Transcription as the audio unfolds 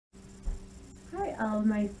Hi, all of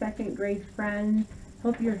my second grade friends.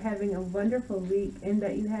 Hope you're having a wonderful week and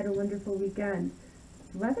that you had a wonderful weekend.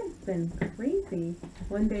 The weather's been crazy.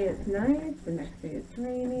 One day it's nice, the next day it's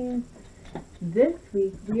raining. This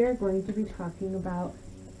week we are going to be talking about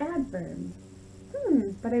adverbs.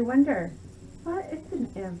 But I wonder, what is an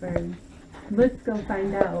adverb? Let's go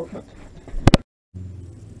find out.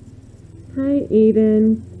 Hi,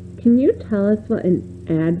 Aiden. Can you tell us what an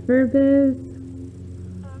adverb is?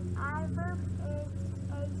 An adverb is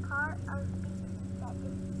a part of speech that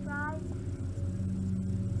describes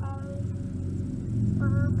a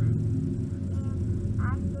verb, an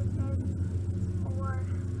adjective, or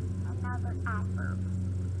another adverb.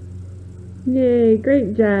 Yay,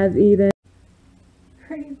 great job, Eden.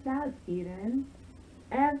 Great job, Eden.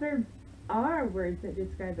 Adverbs are words that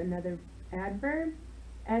describe another adverb,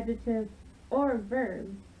 adjective, or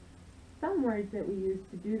verb. Some words that we use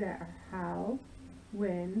to do that are how,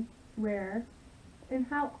 when, where, and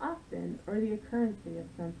how often, or the occurrence of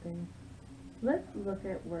something. Let's look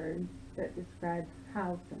at words that describe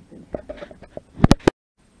how something happens.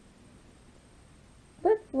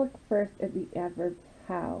 Let's look first at the adverb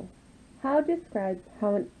how. How describes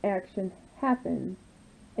how an action happens.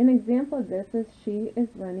 An example of this is she is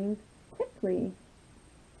running quickly.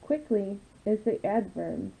 Quickly is the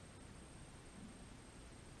adverb.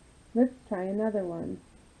 Let's try another one.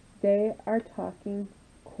 They are talking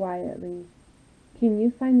quietly. Can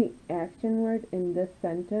you find the action word in this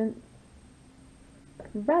sentence?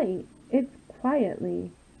 Right, it's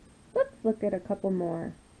quietly. Let's look at a couple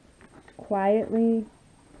more. Quietly,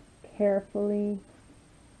 carefully,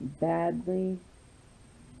 badly,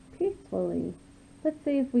 peacefully. Let's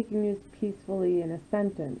see if we can use peacefully in a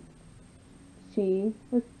sentence. She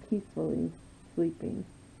was peacefully sleeping.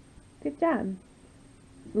 Good job.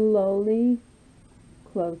 Slowly,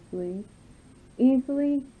 closely,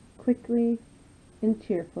 easily, quickly, and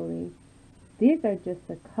cheerfully. These are just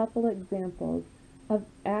a couple examples of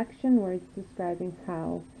action words describing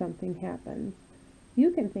how something happens.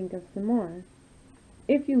 You can think of some more.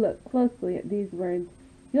 If you look closely at these words,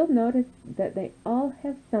 you'll notice that they all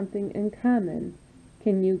have something in common.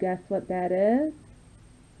 Can you guess what that is?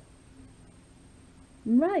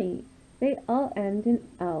 Right, they all end in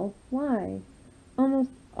ly.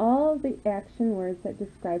 Almost all the action words that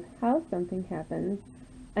describe how something happens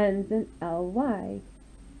ends in ly.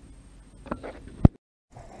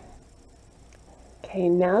 Okay,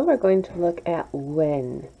 now we're going to look at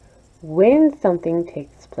when. When something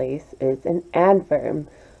takes place is an adverb.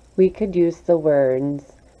 We could use the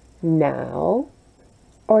words now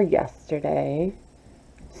or yesterday,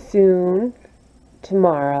 soon,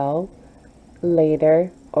 tomorrow,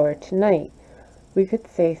 later, or tonight. We could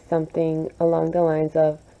say something along the lines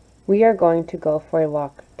of, we are going to go for a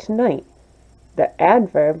walk tonight. The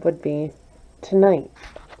adverb would be tonight.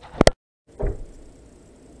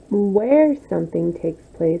 Where something takes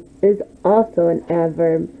place is also an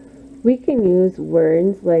adverb. We can use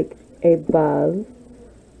words like above,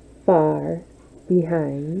 far,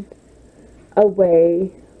 behind,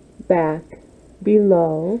 away, back,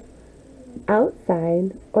 below,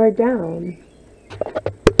 outside, or down.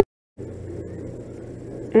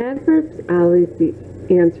 Adverbs always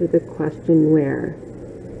answer the question where.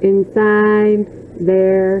 Inside,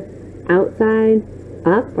 there, outside,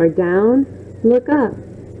 up or down, look up,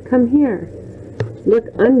 come here, look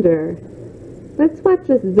under. Let's watch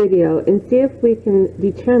this video and see if we can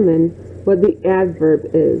determine what the adverb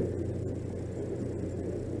is.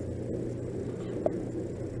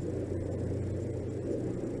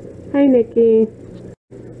 Hi, Nikki.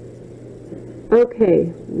 Okay,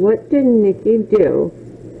 what did Nikki do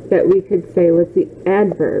that we could say was the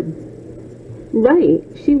adverb? Right,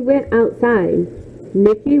 she went outside.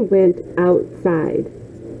 Nikki went outside.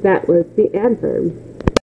 That was the adverb.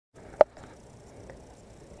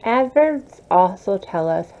 Adverbs also tell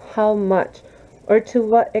us how much or to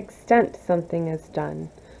what extent something is done.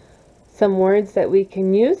 Some words that we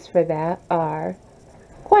can use for that are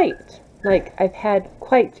quite, like I've had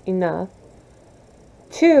quite enough.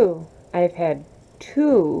 Too, I've had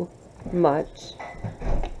too much.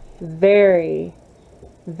 Very,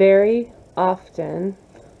 very often,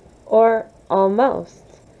 or almost.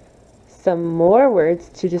 Some more words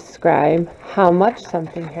to describe how much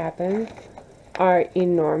something happens are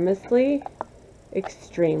enormously,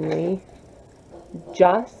 extremely,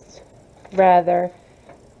 just, rather,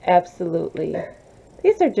 absolutely.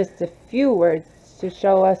 These are just a few words to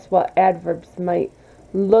show us what adverbs might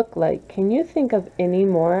look like. Can you think of any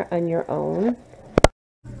more on your own?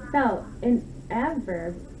 So, an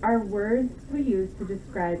adverb are words we use to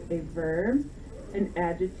describe a verb, an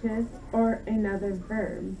adjective, or another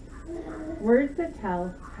verb. Words that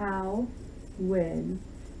tell how, when,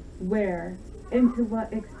 where, and to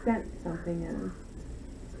what extent something is.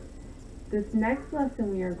 This next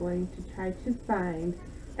lesson we are going to try to find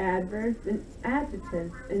adverbs and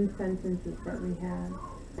adjectives in sentences that we have.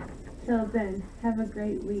 Till then, have a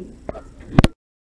great week.